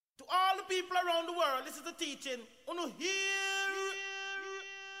the people around the world, this is the teaching. Uno hear.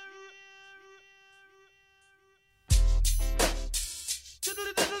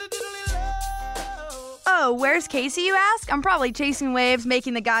 Oh, where's Casey, you ask? I'm probably chasing waves,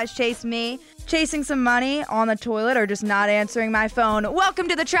 making the guys chase me, chasing some money on the toilet, or just not answering my phone. Welcome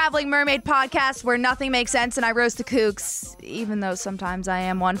to the Traveling Mermaid Podcast, where nothing makes sense and I roast the kooks, even though sometimes I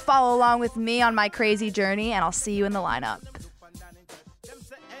am one. Follow along with me on my crazy journey, and I'll see you in the lineup.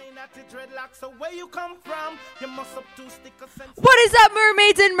 What is up,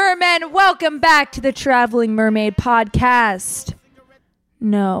 mermaids and mermen? Welcome back to the Traveling Mermaid Podcast.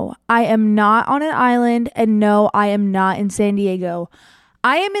 No, I am not on an island, and no, I am not in San Diego.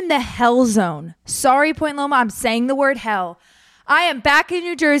 I am in the hell zone. Sorry, Point Loma, I'm saying the word hell. I am back in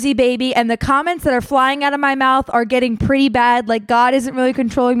New Jersey, baby, and the comments that are flying out of my mouth are getting pretty bad. Like, God isn't really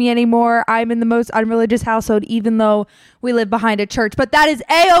controlling me anymore. I'm in the most unreligious household, even though we live behind a church. But that is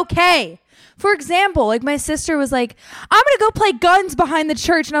A-okay. For example, like my sister was like, I'm going to go play guns behind the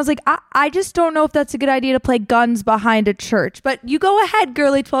church. And I was like, I just don't know if that's a good idea to play guns behind a church. But you go ahead,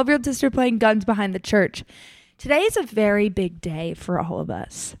 girly 12-year-old sister playing guns behind the church. Today is a very big day for all of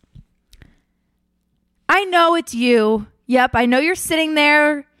us. I know it's you. Yep, I know you're sitting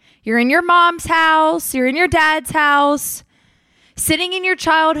there. You're in your mom's house. You're in your dad's house. Sitting in your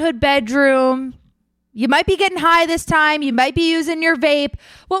childhood bedroom. You might be getting high this time. You might be using your vape.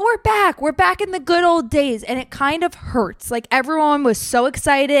 Well, we're back. We're back in the good old days. And it kind of hurts. Like, everyone was so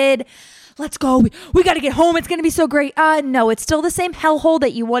excited. Let's go. We got to get home. It's going to be so great. No, it's still the same hellhole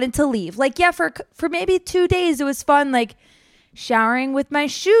that you wanted to leave. Like, yeah, for maybe 2 days, it was fun. Like, showering with my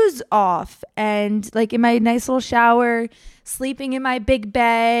shoes off. And, like, in my nice little shower, sleeping in my big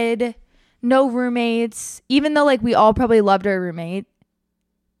bed. No roommates. Even though, like, we all probably loved our roommate.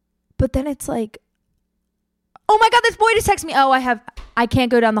 But then it's like, oh my God, this boy just texted me. Oh, I can't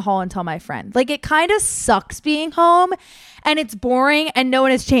go down the hall and tell my friend. Like, it kind of sucks being home and it's boring and no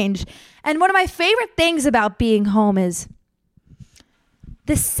one has changed. And one of my favorite things about being home is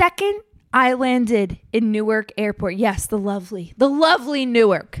the second I landed in Newark Airport. Yes, the lovely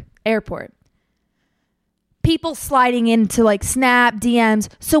Newark Airport. People sliding into like Snap, DMs.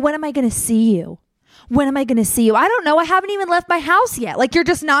 So when am I going to see you? When am I going to see you? I don't know. I haven't even left my house yet. Like, you're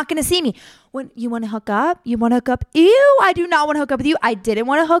just not going to see me. When you want to hook up? You want to hook up? Ew, I do not want to hook up with you. I didn't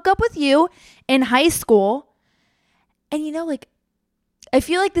want to hook up with you in high school. And you know, like, I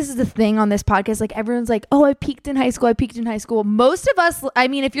feel like this is the thing on this podcast. Like, everyone's like, oh, I peaked in high school. Most of us, I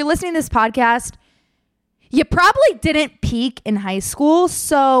mean, if you're listening to this podcast, you probably didn't peak in high school.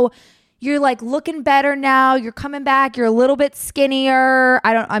 So you're like looking better now. You're coming back. You're a little bit skinnier.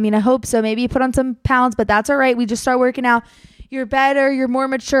 I hope so. Maybe you put on some pounds, but that's all right. We just start working out. You're better. You're more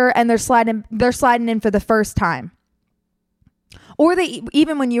mature, and they're sliding in for the first time. Or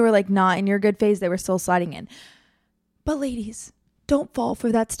even when you were like not in your good phase, they were still sliding in. But ladies, don't fall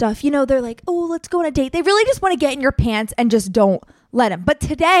for that stuff. You know, they're like, oh, let's go on a date. They really just want to get in your pants and just don't let them. But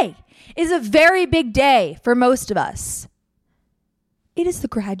today is a very big day for most of us. It is the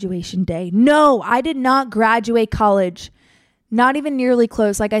graduation day. No, I did not graduate college. Not even nearly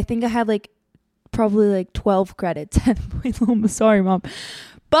close. Like, I think I have like probably like 12 credits. Sorry, Mom.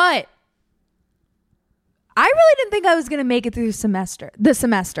 But I really didn't think I was going to make it through the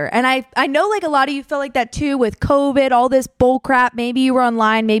semester. And I know like a lot of you felt like that too with COVID, all this bull crap. Maybe you were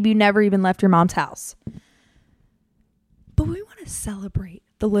online. Maybe you never even left your mom's house. But we want to celebrate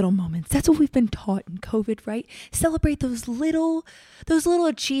the little moments. That's what we've been taught in COVID, right? Celebrate those little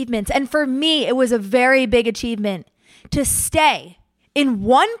achievements. And for me, it was a very big achievement to stay in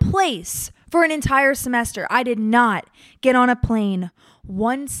one place for an entire semester. I did not get on a plane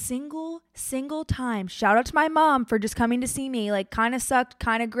one single time. Shout out to my mom for just coming to see me. Like, kind of sucked,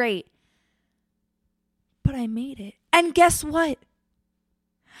 kind of great. But I made it. And guess what?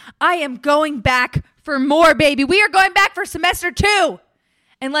 I am going back for more, baby. We are going back for semester 2.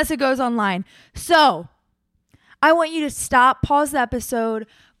 Unless it goes online. So I want you to pause the episode,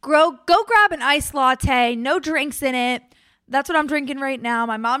 go grab an iced latte, no drinks in it. That's what I'm drinking right now.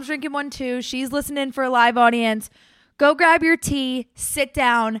 My mom's drinking one too. She's listening for a live audience. Go grab your tea, sit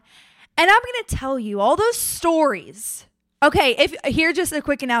down, and I'm going to tell you all those stories. Okay, here's just a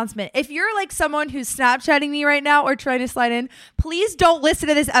quick announcement. If you're like someone who's Snapchatting me right now or trying to slide in, please don't listen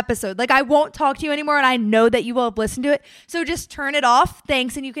to this episode. Like, I won't talk to you anymore, and I know that you will have listened to it. So just turn it off.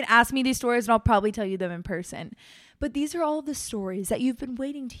 Thanks, and you can ask me these stories, and I'll probably tell you them in person. But these are all of the stories that you've been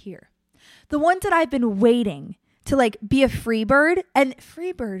waiting to hear. The ones that I've been waiting to like be a free bird. And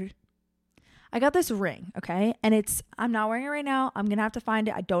free bird, I got this ring, okay? And I'm not wearing it right now. I'm going to have to find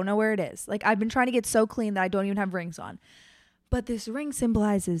it. I don't know where it is. Like, I've been trying to get so clean that I don't even have rings on. But this ring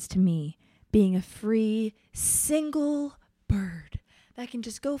symbolizes to me being a free, single bird that can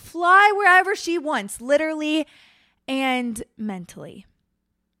just go fly wherever she wants, literally and mentally.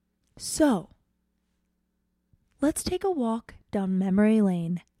 So, let's take a walk down memory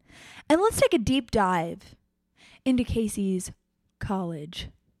lane and let's take a deep dive into Casey's college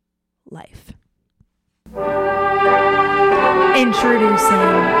life.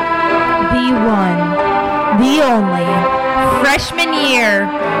 Introducing the one, the only freshman year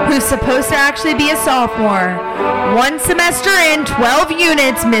who's supposed to actually be a sophomore. 1 semester in, 12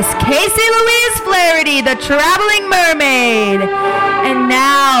 units, Miss Casey Louise Flaherty, the traveling mermaid. And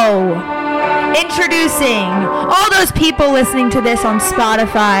now, introducing all those people listening to this on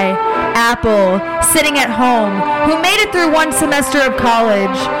Spotify, Apple, sitting at home, who made it through 1 semester of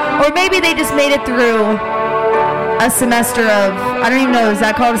college, or maybe they just made it through a semester of, I don't even know, is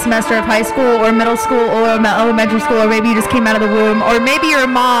that called a semester of high school or middle school or elementary school, or maybe you just came out of the womb, or maybe you're a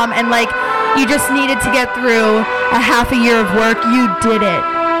mom and like you just needed to get through a half a year of work. You did it.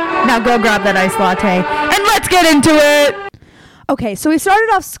 Now go grab that iced latte and let's get into it. Okay, so we started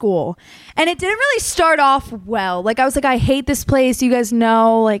off school and it didn't really start off well. Like I was like, I hate this place. You guys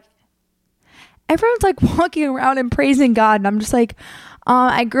know, like everyone's like walking around and praising God. And I'm just like,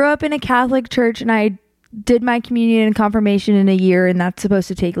 I grew up in a Catholic church and I did my communion and confirmation in a year, and that's supposed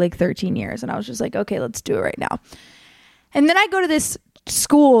to take like 13 years. And I was just like, okay, let's do it right now. And then I go to this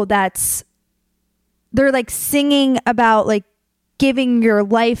school they're like singing about like giving your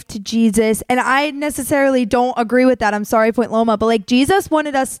life to Jesus. And I necessarily don't agree with that. I'm sorry, Point Loma, but like Jesus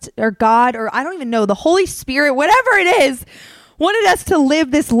wanted us or God, or I don't even know, the Holy Spirit, whatever it is, wanted us to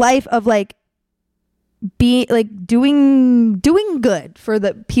live this life of like be like doing good for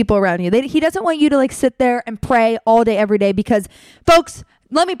the people around you. He doesn't want you to like sit there and pray all day, every day, because folks,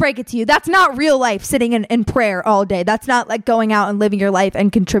 let me break it to you. That's not real life, sitting in prayer all day. That's not like going out and living your life and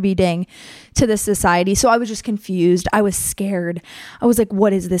contributing to this society. So I was just confused. I was scared. I was like,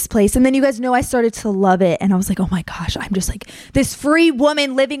 what is this place? And then you guys know I started to love it. And I was like, oh my gosh, I'm just like this free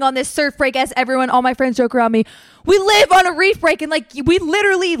woman living on this surf break, as all my friends joke around me. We live on a reef break, and like we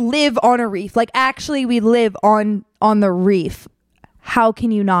literally live on a reef. Like actually we live on the reef. How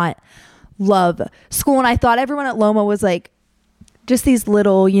can you not love school? And I thought everyone at Loma was like just these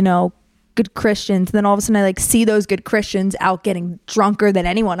little, good Christians. And then all of a sudden I like see those good Christians out getting drunker than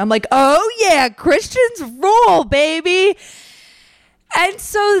anyone. I'm like, oh yeah, Christians rule, baby. And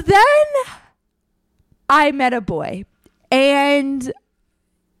so then I met a boy and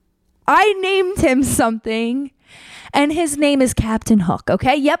I named him something, and his name is Captain Hook.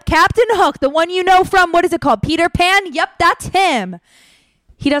 Okay. Yep. Captain Hook. The one you know from, what is it called? Peter Pan. Yep. That's him.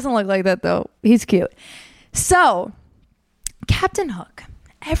 He doesn't look like that though. He's cute. So Captain Hook,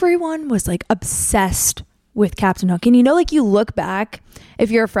 everyone was like obsessed with Captain Hook. And like you look back,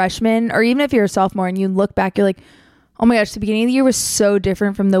 if you're a freshman or even if you're a sophomore and you look back, you're like, oh my gosh, the beginning of the year was so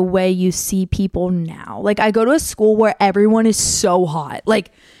different from the way you see people now. Like I go to a school where everyone is so hot,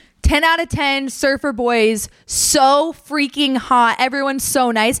 like 10 out of 10 surfer boys, so freaking hot. Everyone's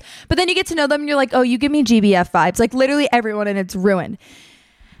so nice. But then you get to know them and you're like, oh, you give me GBF vibes. Like literally everyone, and it's ruined.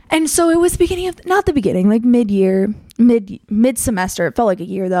 And so it was not the beginning, like mid-year, mid-semester. It felt like a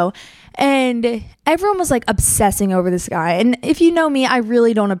year though. And everyone was like obsessing over this guy. And if you know me, I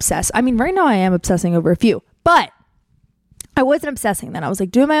really don't obsess. I mean, right now I am obsessing over a few, but I wasn't obsessing then. I was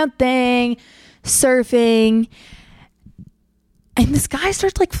like doing my own thing, surfing. And this guy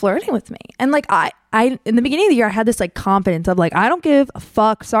starts like flirting with me. And like I in the beginning of the year, I had this like confidence of like, I don't give a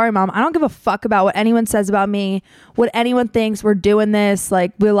fuck. Sorry, Mom. I don't give a fuck about what anyone says about me, what anyone thinks. We're doing this.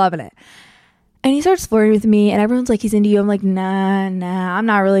 Like, we're loving it. And he starts flirting with me and everyone's like, he's into you. I'm like, nah, I'm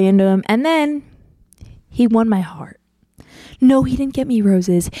not really into him. And then he won my heart. No, he didn't get me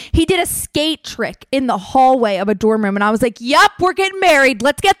roses. He did a skate trick in the hallway of a dorm room. And I was like, yup, we're getting married.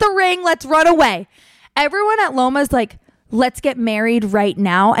 Let's get the ring. Let's run away. Everyone at Loma's like, let's get married right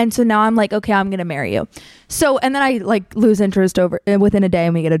now. And so now I'm like, okay, I'm going to marry you. So, and then I like lose interest within a day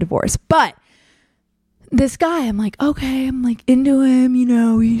and we get a divorce. But this guy, I'm like, okay, I'm like into him,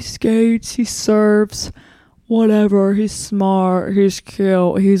 he skates, he surfs, whatever. He's smart. He's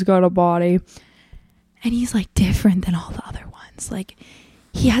cute. He's got a body. And he's like different than all the other ones. Like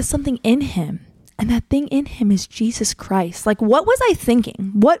he has something in him. And that thing in him is Jesus Christ. Like, what was I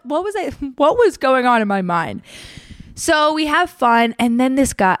thinking? What was going on in my mind? So we have fun, and then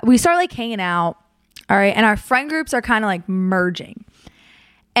this guy, we start like hanging out, all right, and our friend groups are kind of like merging.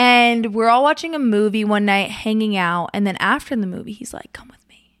 And we're all watching a movie one night, hanging out, and then after the movie, he's like, come with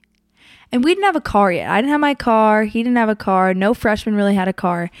me. And we didn't have a car yet. I didn't have my car. He didn't have a car. No freshman really had a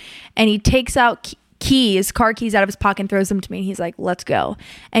car. And he takes out car keys out of his pocket and throws them to me. And he's like, let's go.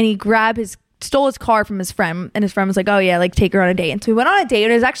 And he stole his car from his friend, and his friend was like, oh yeah, like take her on a date. And so we went on a date,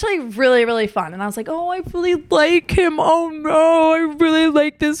 and it was actually really, really fun. And I was like, oh, I really like him. Oh no, I really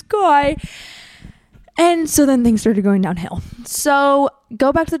like this guy. And so then things started going downhill. So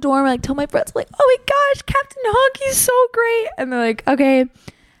go back to the dorm, like tell my friends, like, oh my gosh, Captain Hook, he's so great. And they're like, okay.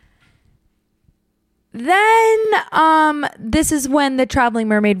 Then this is when the traveling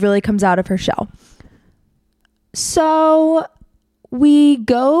mermaid really comes out of her shell. So we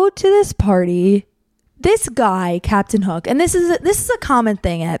go to this party. This guy, Captain Hook, and this is a common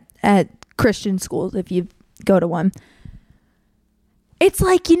thing at Christian schools if you go to one. It's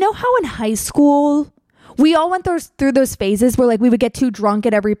like, you know how in high school we all went through those phases where like we would get too drunk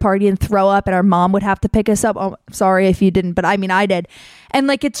at every party and throw up, and our mom would have to pick us up. Oh, sorry if you didn't, but I mean I did. And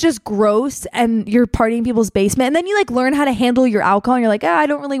like it's just gross, and you're partying in people's basement, and then you like learn how to handle your alcohol, and you're like, I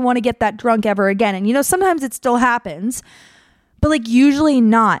don't really want to get that drunk ever again. And you know, sometimes it still happens, but like usually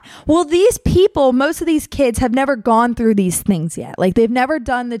not. Well, these people, most of these kids have never gone through these things yet. Like they've never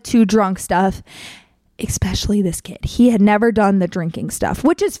done the too drunk stuff. Especially this kid. He had never done the drinking stuff,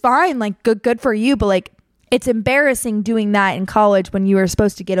 which is fine. Like good for you. But like, it's embarrassing doing that in college when you were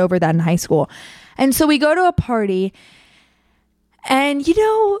supposed to get over that in high school. And so we go to a party, and you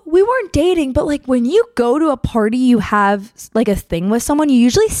know, we weren't dating, but like when you go to a party, you have like a thing with someone, you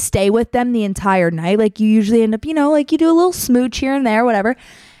usually stay with them the entire night. Like you usually end up, you know, like you do a little smooch here and there, whatever.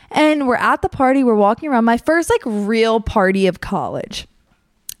 And we're at the party, we're walking around, my first like real party of college.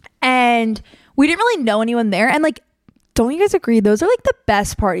 And we didn't really know anyone there. And like, don't you guys agree? Those are like the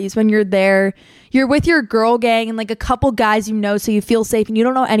best parties when you're there. You're with your girl gang and like a couple guys you know, so you feel safe and you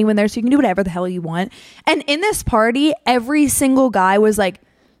don't know anyone there, so you can do whatever the hell you want. And in this party, every single guy was like,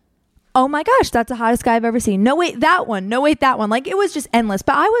 oh my gosh, that's the hottest guy I've ever seen. No, wait, that one. No, wait, that one. Like it was just endless.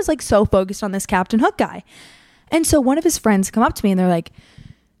 But I was like so focused on this Captain Hook guy. And so one of his friends come up to me and they're like,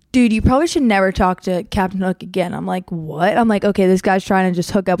 dude, you probably should never talk to Captain Hook again. I'm like, what? I'm like, okay, this guy's trying to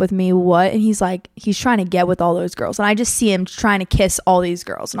just hook up with me. What? And he's like, he's trying to get with all those girls. And I just see him trying to kiss all these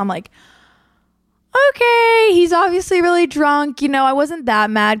girls. And I'm like, okay, he's obviously really drunk. You know, I wasn't that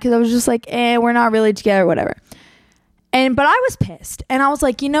mad because I was just like, we're not really together, whatever. But I was pissed. And I was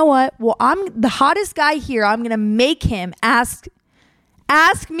like, you know what? Well, I'm the hottest guy here. I'm going to make him ask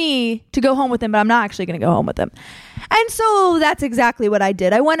me to go home with him, but I'm not actually going to go home with him. And so that's exactly what I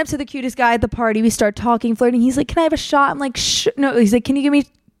did. I went up to the cutest guy at the party. We start talking, flirting. He's like, can I have a shot? I'm like, no. He's like,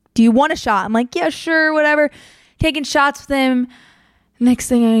 do you want a shot? I'm like, yeah, sure, whatever. Taking shots with him. Next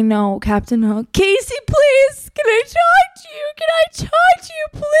thing I know, Captain Hook, Casey, please, can I talk to you? Can I talk to you?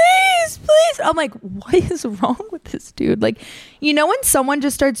 Please, please. I'm like, what is wrong with this dude? Like, you know when someone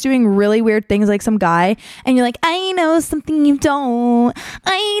just starts doing really weird things, like some guy, and you're like, I know something you don't.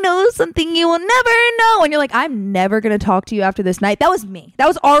 I know something you will never know. And you're like, I'm never going to talk to you after this night. That was me. That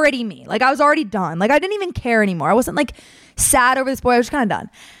was already me. Like, I was already done. Like, I didn't even care anymore. I wasn't like sad over this boy. I was kind of done.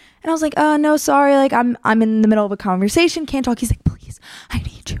 And I was like, oh, no, sorry. Like, I'm in the middle of a conversation. Can't talk. He's like, please, I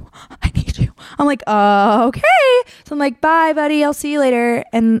need you. I'm like, okay. So I'm like, bye, buddy. I'll see you later.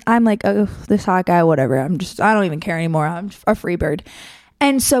 And I'm like, oh, this hot guy, whatever. I don't even care anymore. I'm a free bird.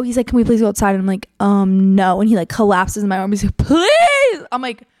 And so he's like, can we please go outside? And I'm like, no. And he like collapses in my arms. He's like, please. I'm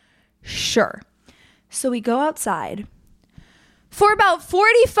like, sure. So we go outside. For about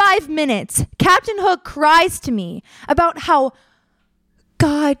 45 minutes, Captain Hook cries to me about how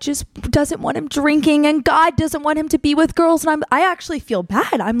God just doesn't want him drinking and God doesn't want him to be with girls. And I actually feel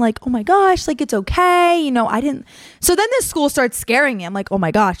bad. I'm like, oh my gosh, like it's okay. You know, I didn't. So then this school starts scaring me. I'm like, oh my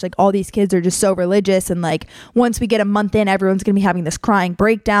gosh, like all these kids are just so religious. And like, once we get a month in, everyone's going to be having this crying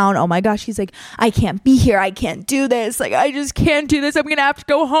breakdown. Oh my gosh. He's like, I can't be here. I can't do this. Like, I just can't do this. I'm going to have to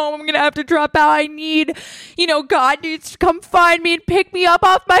go home. I'm going to have to drop out. I need, you know, God needs to come find me and pick me up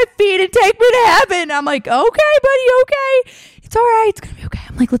off my feet and take me to heaven. I'm like, okay, buddy. Okay. It's all right. It's going to be okay.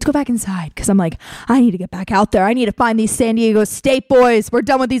 I'm like, let's go back inside. Because I'm like, I need to get back out there. I need to find these San Diego State boys. We're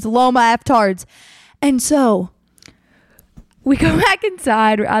done with these Loma F-tards. And so we go back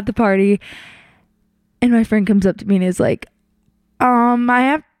inside. We're at the party. And my friend comes up to me and is like, I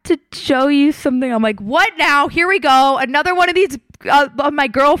have to show you something. I'm like, what now? Here we go. Another one of these of my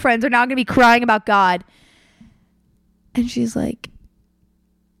girlfriends are now going to be crying about God. And she's like,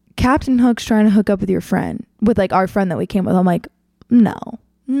 Captain Hook's trying to hook up with your friend, with like our friend that we came with. I'm like, no,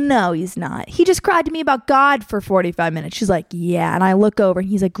 he's not. He just cried to me about God for 45 minutes. She's like, yeah. And I look over and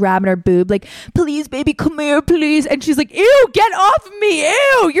he's like grabbing her boob, like, please, baby, come here, please. And she's like, ew, get off of me.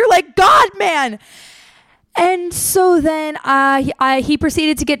 Ew, you're like God, man. And so then he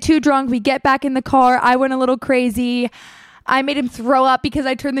proceeded to get too drunk. We get back in the car. I went a little crazy. I made him throw up because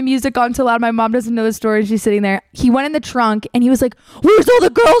I turned the music on so loud. My mom doesn't know the story. She's sitting there. He went in the trunk and he was like, where's all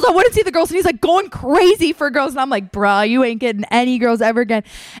the girls? I want to see the girls. And he's like going crazy for girls. And I'm like, bruh, you ain't getting any girls ever again.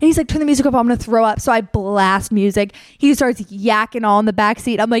 And he's like, turn the music up. I'm going to throw up. So I blast music. He starts yakking all in the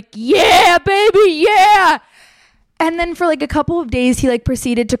backseat. I'm like, yeah, baby, yeah. And then for like a couple of days, he like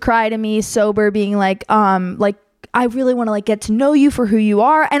proceeded to cry to me sober, being like, I really want to like get to know you for who you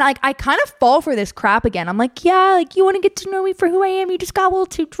are. And like, I kind of fall for this crap again. I'm like, yeah, like you want to get to know me for who I am. You just got a little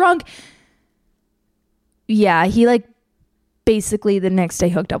too drunk. Yeah. He like basically the next day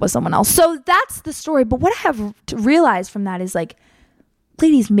hooked up with someone else. So that's the story. But what I have realized from that is like,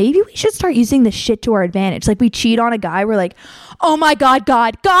 ladies, maybe we should start using this shit to our advantage. Like we cheat on a guy. We're like, oh my God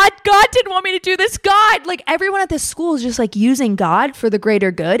didn't want me to do this. God, like everyone at this school is just like using God for the greater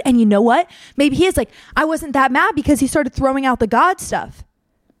good. And you know what? Maybe he is like, I wasn't that mad because he started throwing out the God stuff.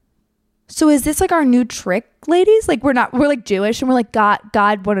 So is this like our new trick, ladies? Like we're like Jewish and we're like,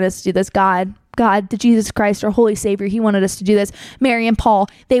 God wanted us to do this. God, the Jesus Christ, our Holy Savior, he wanted us to do this. Mary and Paul,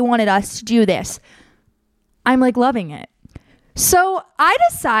 they wanted us to do this. I'm like loving it. So I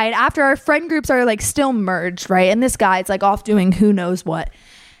decide after our friend groups are like still merged, right? And this guy's like off doing who knows what.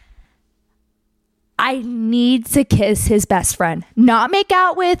 I need to kiss his best friend. Not make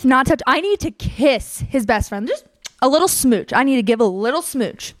out with, not touch. I need to kiss his best friend. Just a little smooch. I need to give a little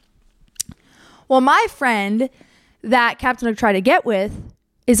smooch. Well, my friend that Captain Hook tried to get with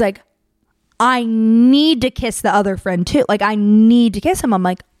is like, I need to kiss the other friend too. Like I need to kiss him. I'm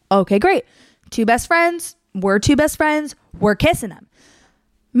like, okay, great. Two best friends. We're two best friends. We're kissing them.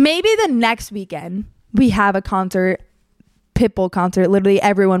 Maybe the next weekend we have a concert, Pitbull concert. Literally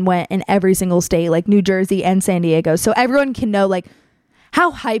everyone went in every single state, like New Jersey and San Diego. So everyone can know like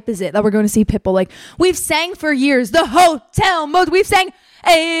how hype is it that we're going to see Pitbull? Like we've sang for years, the hotel mode. We've sang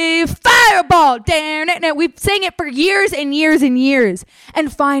a fireball. We've sang it for years and years and years.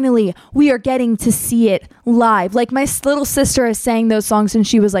 And finally we are getting to see it live. Like my little sister has sang those songs since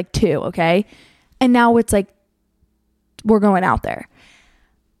she was like 2. Okay. And now it's like, we're going out there.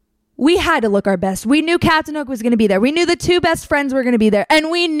 We had to look our best. We knew Captain Hook was going to be there. We knew the two best friends were going to be there. And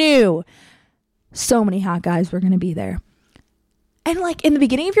we knew so many hot guys were going to be there. And like in the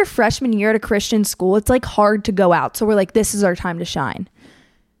beginning of your freshman year at a Christian school, it's like hard to go out. So we're like, this is our time to shine.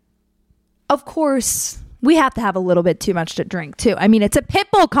 Of course, we have to have a little bit too much to drink too. I mean, it's a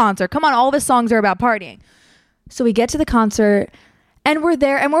Pitbull concert. Come on, all of his songs are about partying. So we get to the concert. And we're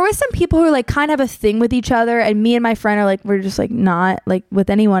there and we're with some people who are like kind of have a thing with each other. And me and my friend are like, we're just like not like with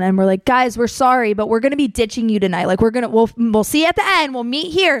anyone. And we're like, guys, we're sorry, but we're going to be ditching you tonight. Like we'll see you at the end. We'll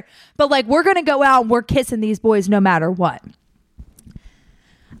meet here. But like, we're going to go out and we're kissing these boys no matter what.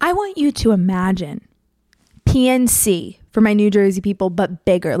 I want you to imagine PNC for my New Jersey people, but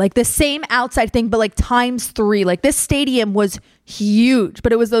bigger, like the same outside thing, but like times 3. Like this stadium was huge,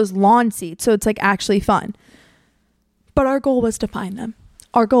 but it was those lawn seats. So it's like actually fun. But our goal was to find them.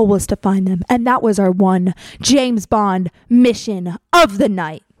 And that was our one James Bond mission of the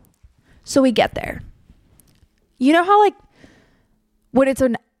night. So we get there. You know how like when it's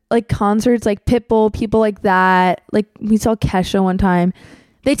like concerts, like Pitbull, people like that, like we saw Kesha one time,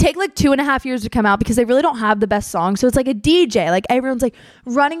 they take like 2.5 years to come out because they really don't have the best songs. So it's like a DJ, like everyone's like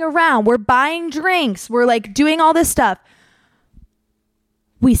running around. We're buying drinks. We're like doing all this stuff.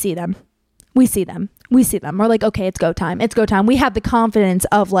 We see them. We're like, okay, it's go time. We have the confidence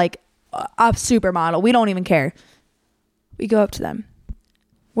of like a supermodel. We don't even care. We go up to them.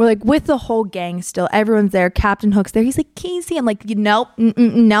 We're like with the whole gang still. Everyone's there. Captain Hook's there. He's like, Casey. I'm like, nope,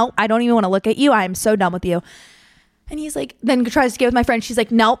 no, I don't even want to look at you. I am so done with you. And he's like, then tries to get with my friend. She's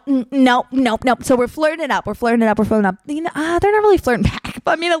like, nope. So we're flirting it up. You know, they're not really flirting back.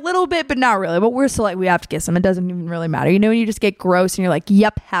 But I mean, a little bit, but not really. But we're still like, we have to kiss them. It doesn't even really matter. You know, when you just get gross and you're like,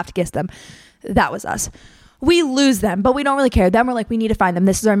 yep, have to kiss them. That was us. We lose them, but we don't really care. Then we're like, we need to find them.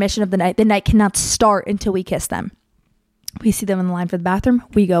 This is our mission of the night. The night cannot start until we kiss them. We see them in the line for the bathroom.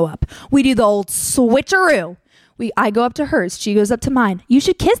 We go up. We do the old switcheroo. I go up to hers. She goes up to mine. You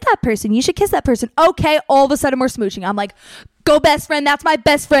should kiss that person. Okay, all of a sudden we're smooching. I'm like, go best friend. That's my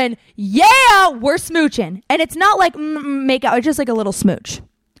best friend. Yeah, we're smooching. And it's not like make out. It's just like a little smooch.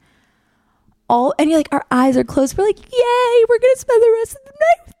 And you're like, our eyes are closed. We're like, yay, we're going to spend the rest of the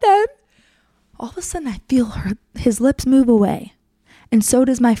night with them. All of a sudden I feel his lips move away. And so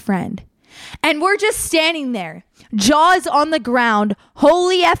does my friend. And we're just standing there, jaws on the ground,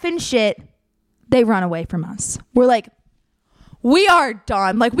 holy effing shit. They run away from us. We're like, we are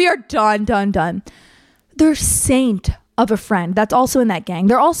done. Like, we are done. Their saint of a friend that's also in that gang.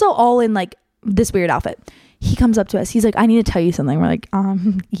 They're also all in like this weird outfit. He comes up to us. He's like, I need to tell you something. We're like,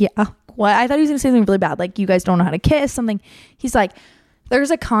 yeah, what? I thought he was going to say something really bad. Like, you guys don't know how to kiss, something. He's like,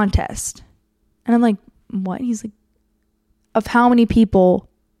 there's a contest. And I'm like, what? He's like, of how many people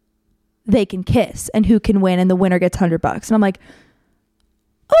they can kiss and who can win, and the winner gets $100. And I'm like,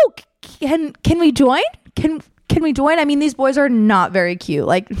 oh, can we join? Can we join? I mean, these boys are not very cute.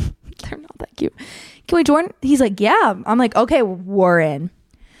 Like, they're not that cute. Can we join? He's like, yeah. I'm like, okay, we're in.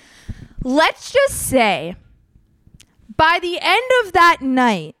 Let's just say by the end of that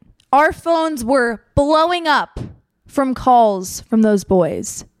night, our phones were blowing up from calls from those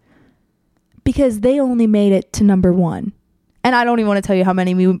boys because they only made it to number 1. And I don't even want to tell you how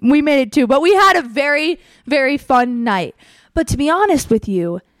many we made it to, but we had a very, very fun night. But to be honest with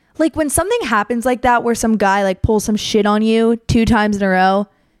you, like when something happens like that, where some guy like pulls some shit on you 2 times in a row,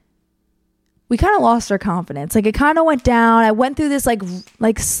 we kind of lost our confidence. Like it kind of went down. I went through this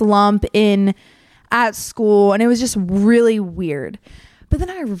like slump at school, and it was just really weird. But then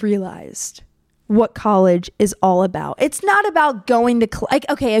I realized what college is all about. It's not about going to like,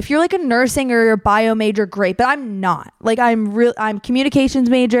 okay, if you're like a nursing or a bio major, great, but I'm not. Like I'm communications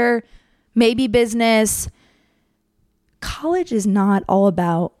major, maybe business. College is not all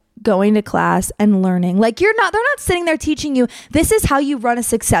about going to class and learning. Like they're not sitting there teaching you this is how you run a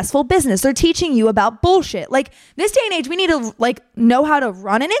successful business. They're teaching you about bullshit. Like this day and age, we need to like know how to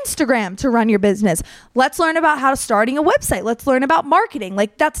run an Instagram to run your business. Let's learn about how to starting a website. Let's learn about marketing.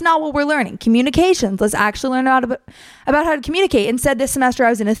 Like that's not what we're learning. Communications. Let's actually learn about how to communicate. Instead, this semester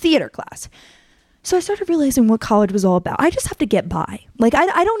I was in a theater class. So I started realizing what college was all about. I just have to get by. Like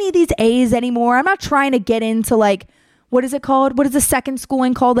I don't need these A's anymore. I'm not trying to get into like, what is it called? What is the second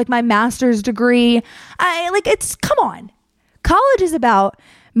schooling called? Like my master's degree. Come on. College is about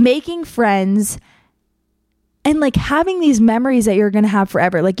making friends and like having these memories that you're going to have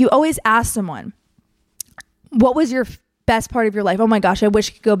forever. Like you always ask someone, what was your best part of your life? Oh my gosh, I wish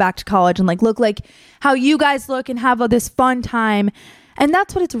I could go back to college and like look like how you guys look and have this fun time. And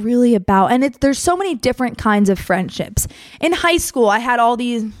that's what it's really about. And there's so many different kinds of friendships. In high school, I had all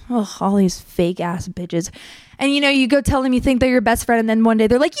these fake ass bitches. And you go tell them you think they're your best friend, and then one day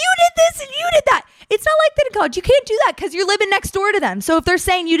they're like, you did this and you did that. It's not like that in college. You can't do that because you're living next door to them. So if they're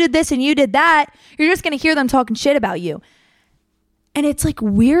saying you did this and you did that, you're just going to hear them talking shit about you. And it's like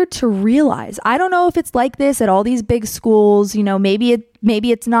weird to realize. I don't know if it's like this at all these big schools. Maybe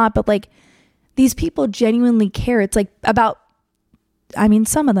it's not, but like these people genuinely care. It's like about,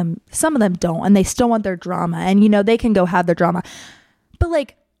 some of them don't, and they still want their drama, and they can go have their drama. But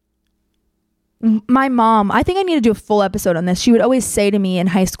like, my mom, I think I need to do a full episode on this. She would always say to me in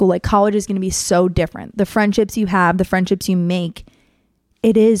high school, like, college is going to be so different. The friendships you have, the friendships you make,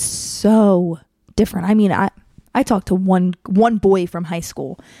 it is so different. I talked to one boy from high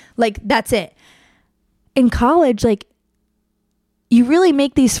school. Like, that's it. In college, like, you really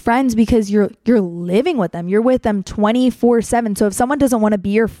make these friends because you're living with them. You're with them 24/7. So if someone doesn't want to be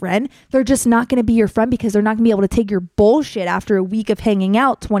your friend, they're just not going to be your friend because they're not going to be able to take your bullshit after a week of hanging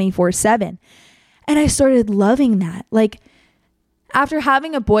out 24/7. And I started loving that. Like after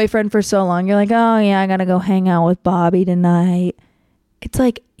having a boyfriend for so long, you're like, oh yeah, I got to go hang out with Bobby tonight. It's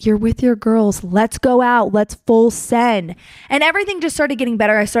like, you're with your girls. Let's go out. Let's full send. And everything just started getting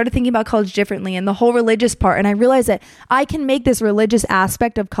better. I started thinking about college differently and the whole religious part. And I realized that I can make this religious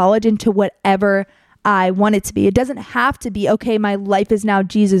aspect of college into whatever I want it to be. It doesn't have to be, okay, my life is now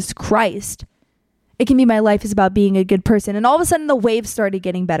Jesus Christ. It can be my life is about being a good person. And all of a sudden the waves started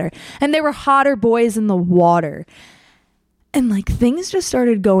getting better. And there were hotter boys in the water. And like things just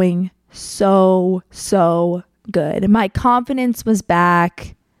started going so good. My confidence was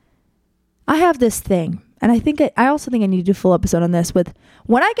back. I have this thing, and I also think I need to do a full episode on this with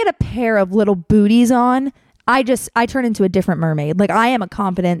when I get a pair of little booties on, I turn into a different mermaid. Like I am a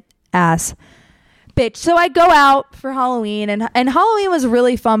confident ass bitch. So I go out for Halloween, and Halloween was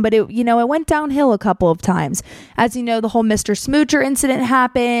really fun, but it went downhill a couple of times. As you know, the whole Mr. Smoocher incident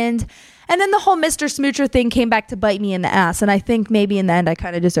happened. And then the whole Mr. Smoocher thing came back to bite me in the ass. And I think maybe in the end I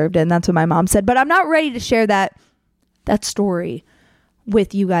kind of deserved it. And that's what my mom said. But I'm not ready to share that story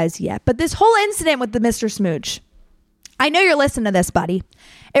with you guys yet. But this whole incident with the Mr. Smooch, I know you're listening to this, buddy.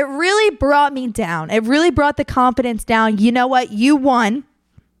 It really brought me down. It really brought the confidence down. You know what? You won.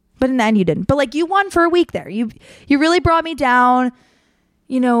 But in the end you didn't. But like you won for a week there. You really brought me down.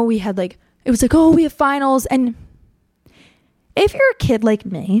 We had like, it was like, oh, we have finals. And if you're a kid like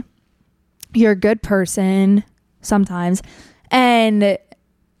me, you're a good person sometimes, and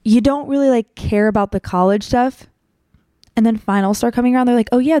you don't really like care about the college stuff. And then finals start coming around. They're like,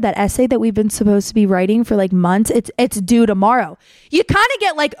 oh yeah, that essay that we've been supposed to be writing for like months, it's due tomorrow. You kind of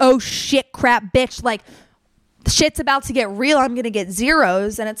get like, oh shit, crap, bitch. Like shit's about to get real, I'm going to get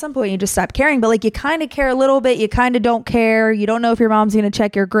zeros. And at some point you just stop caring, but like you kind of care a little bit. You kind of don't care. You don't know if your mom's going to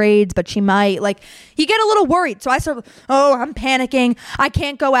check your grades, but she might. Like you get a little worried. So I start, I'm panicking. I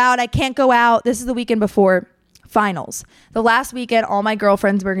can't go out. This is the weekend before finals. The last weekend, all my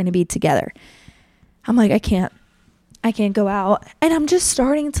girlfriends were going to be together. I'm like, I can't go out. And I'm just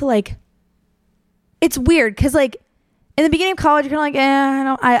starting to like, it's weird. Cause like in the beginning of college, you're kind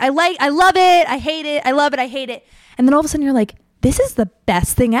of like, I love it. I hate it. I love it. I hate it. And then all of a sudden you're like, this is the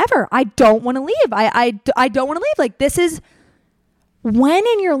best thing ever. I don't want to leave. I don't want to leave. Like this is, when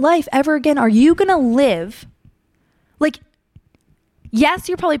in your life ever again are you going to live? Like, yes,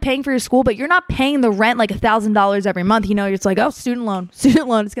 you're probably paying for your school, but you're not paying the rent like $1,000 every month. You know, you're just like, student loan.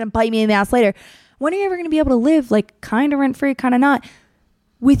 It's going to bite me in the ass later. When are you ever going to be able to live like kind of rent free, kind of not?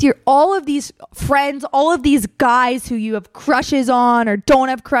 With all of these friends, all of these guys who you have crushes on or don't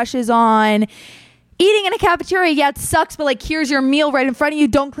have crushes on, eating in a cafeteria, yeah, it sucks, but like here's your meal right in front of you,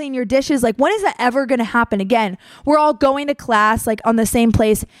 don't clean your dishes. Like when is that ever going to happen again? We're all going to class like on the same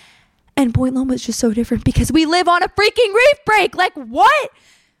place. And Point Loma is just so different because we live on a freaking reef break. Like what?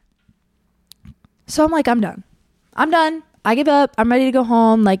 So I'm like, I'm done. I give up. I'm ready to go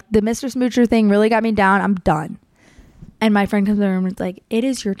home. Like the Mr. Smoocher thing really got me down. I'm done. And my friend comes in the room and it's like, it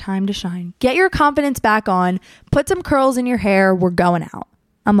is your time to shine. Get your confidence back on. Put some curls in your hair. We're going out.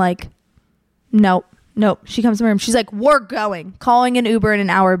 I'm like, nope. She comes in the room. She's like, we're going. Calling an Uber in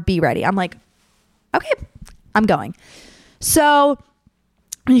an hour. Be ready. I'm like, okay, I'm going. So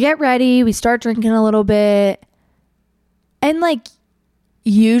we get ready. We start drinking a little bit. And like,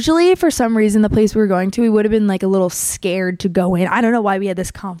 usually for some reason, the place we were going to, we would have been like a little scared to go in. I don't know why we had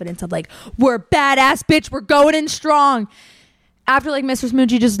this confidence of like, we're badass, bitch. We're going in strong. After like Mr.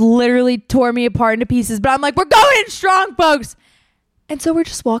 Smoochie just literally tore me apart into pieces. But I'm like, we're going in strong, folks. And so we're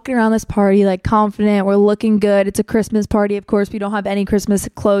just walking around this party like confident. We're looking good. It's a Christmas party. Of course, we don't have any Christmas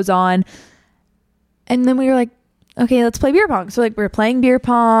clothes on. And then we were like, okay, let's play beer pong. So like we're playing beer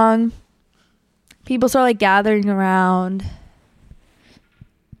pong. People start like gathering around.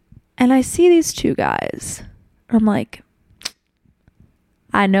 And I see these two guys. I'm like,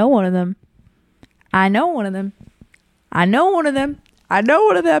 I know one of them. And I'm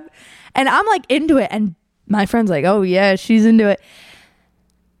like into it. And my friend's like, oh yeah, she's into it.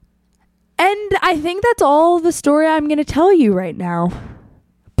 And I think that's all the story I'm going to tell you right now.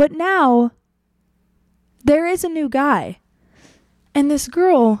 But now there is a new guy. And this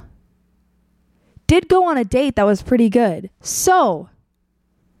girl did go on a date that was pretty good. So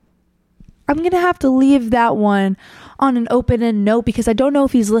I'm going to have to leave that one on an open-end note because I don't know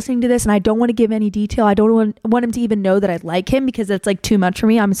if he's listening to this and I don't want to give any detail. I don't want him to even know that I like him because that's like too much for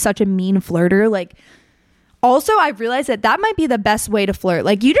me. I'm such a mean flirter. Like, also, I've realized that might be the best way to flirt.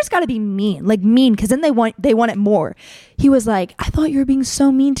 Like, you just got to be mean. Like, mean, because then they want it more. He was like, I thought you were being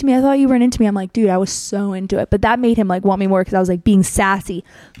so mean to me. I thought you weren't into me. I'm like, dude, I was so into it. But that made him, like, want me more because I was, like, being sassy,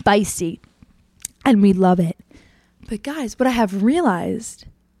 feisty. And we love it. But, guys, what I have realized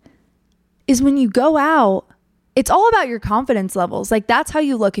is when you go out, it's all about your confidence levels. Like, that's how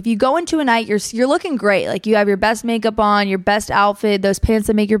you look. If you go into a night, you're looking great. Like, you have your best makeup on, your best outfit, those pants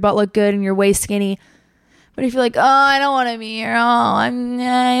that make your butt look good and your waist skinny. But if you're like, I don't want to be here. I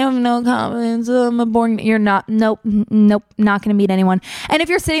have no confidence. I'm a boring. You're not. Nope. Not going to meet anyone. And if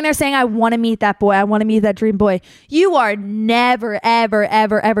you're sitting there saying, I want to meet that boy, I want to meet that dream boy, you are never, ever,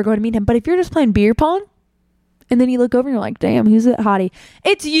 ever, ever going to meet him. But if you're just playing beer pong and then you look over and you're like, damn, who's that hottie?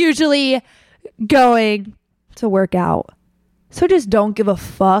 It's usually going to work out. So just don't give a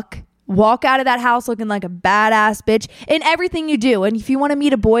fuck. Walk out of that house looking like a badass bitch in everything you do. And if you want to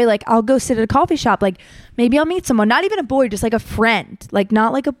meet a boy, like, I'll go sit at a coffee shop. Like, maybe I'll meet someone, not even a boy, just like a friend. Like,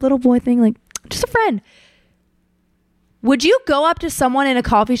 not like a little boy thing, like just a friend. Would you go up to someone in a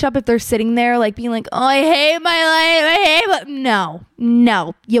coffee shop if they're sitting there like being like, I hate my life,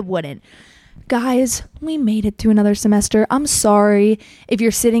 No, you wouldn't. Guys, we made it through another semester. I'm sorry if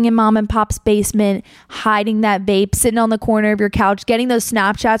you're sitting in mom and pop's basement, hiding that vape, sitting on the corner of your couch, getting those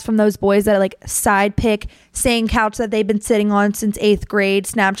Snapchats from those boys that like side pick, same couch that they've been sitting on since 8th grade,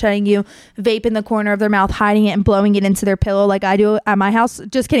 Snapchatting you, vape in the corner of their mouth, hiding it and blowing it into their pillow like I do at my house.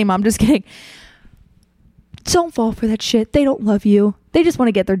 Just kidding, mom, just kidding. Don't fall for that shit. They don't love you. They just want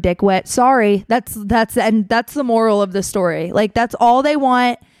to get their dick wet. Sorry. That's the moral of the story. Like, that's all they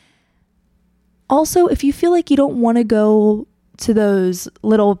want. Also, if you feel like you don't want to go to those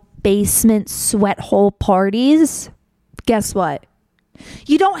little basement sweat hole parties, guess what?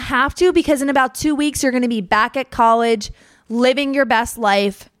 You don't have to, because in about 2 weeks, you're going to be back at college, living your best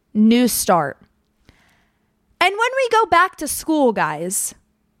life, new start. And when we go back to school, guys,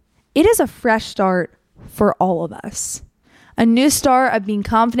 it is a fresh start for all of us. A new start of being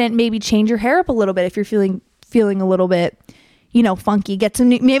confident. Maybe change your hair up a little bit if you're feeling a little bit, funky.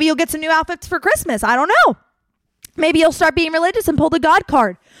 Maybe you'll get some new outfits for Christmas. I don't know. Maybe you'll start being religious and pull the God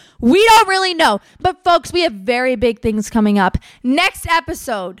card. We don't really know. But folks, we have very big things coming up. Next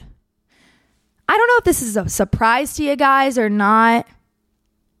episode. I don't know if this is a surprise to you guys or not.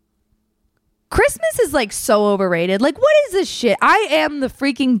 Christmas is like so overrated. Like, what is this shit? I am the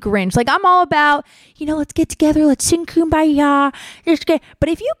freaking Grinch. Like, I'm all about, let's get together. Let's sing Kumbaya. But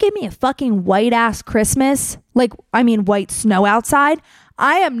if you give me a fucking white ass Christmas, white snow outside,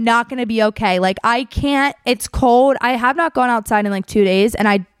 I am not going to be okay. Like, I can't. It's cold. I have not gone outside in like 2 days, and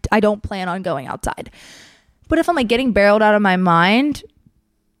I don't plan on going outside. But if I'm like getting barreled out of my mind,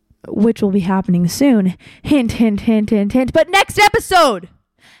 which will be happening soon. Hint, hint, hint, hint, hint. But next episode,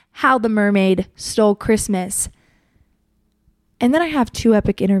 How the Mermaid Stole Christmas. And then I have 2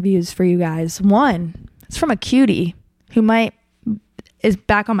 epic interviews for you guys. One, it's from a cutie who is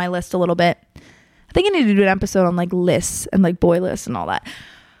back on my list a little bit. I think I need to do an episode on like lists and like boy lists and all that.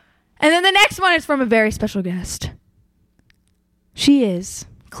 And then the next one is from a very special guest. She is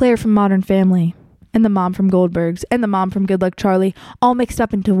Claire from Modern Family, and the mom from Goldbergs, and the mom from Good Luck Charlie, all mixed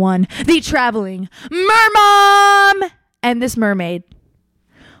up into one. The traveling mermom! And this mermaid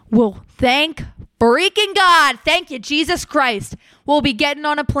will thank freaking God. Thank you, Jesus Christ. We'll be getting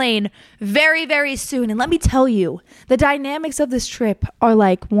on a plane very, very soon. And let me tell you, the dynamics of this trip are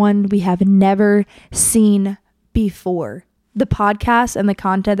like one we have never seen before. The podcast and the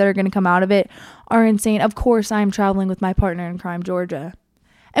content that are going to come out of it are insane. Of course, I'm traveling with my partner in crime, Georgia.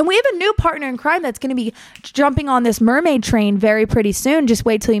 And we have a new partner in crime that's going to be jumping on this mermaid train very pretty soon. Just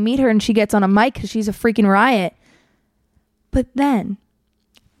wait till you meet her and she gets on a mic because she's a freaking riot. But then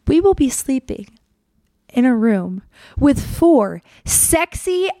we will be sleeping in a room with 4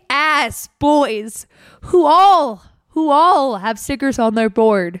 sexy ass boys who all have stickers on their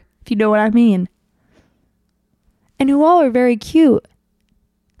board, if you know what I mean. And who all are very cute.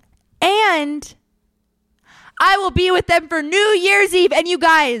 And I will be with them for New Year's Eve. And you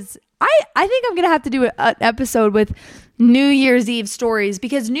guys, I think I'm going to have to do an episode with New Year's Eve stories,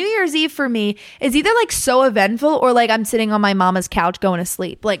 because New Year's Eve for me is either like so eventful or like I'm sitting on my mama's couch going to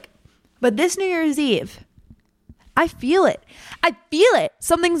sleep. But this New Year's Eve, I feel it.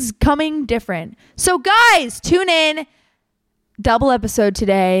 Something's coming different. So guys, tune in. Double episode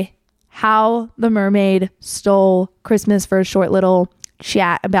today. How the Mermaid Stole Christmas, for a short little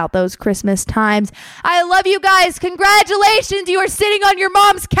chat about those Christmas times. I love you guys. Congratulations. You are sitting on your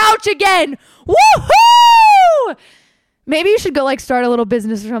mom's couch again. Woohoo! Maybe you should go start a little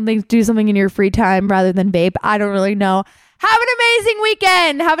business or something, do something in your free time rather than vape. I don't really know. Have an amazing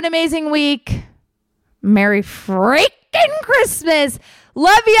weekend. Have an amazing week. Merry freaking Christmas.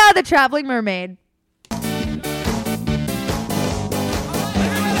 Love ya, the Traveling Mermaid.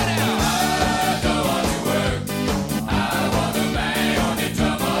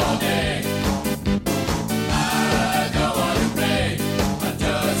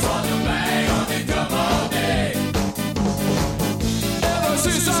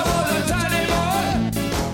 Since all the time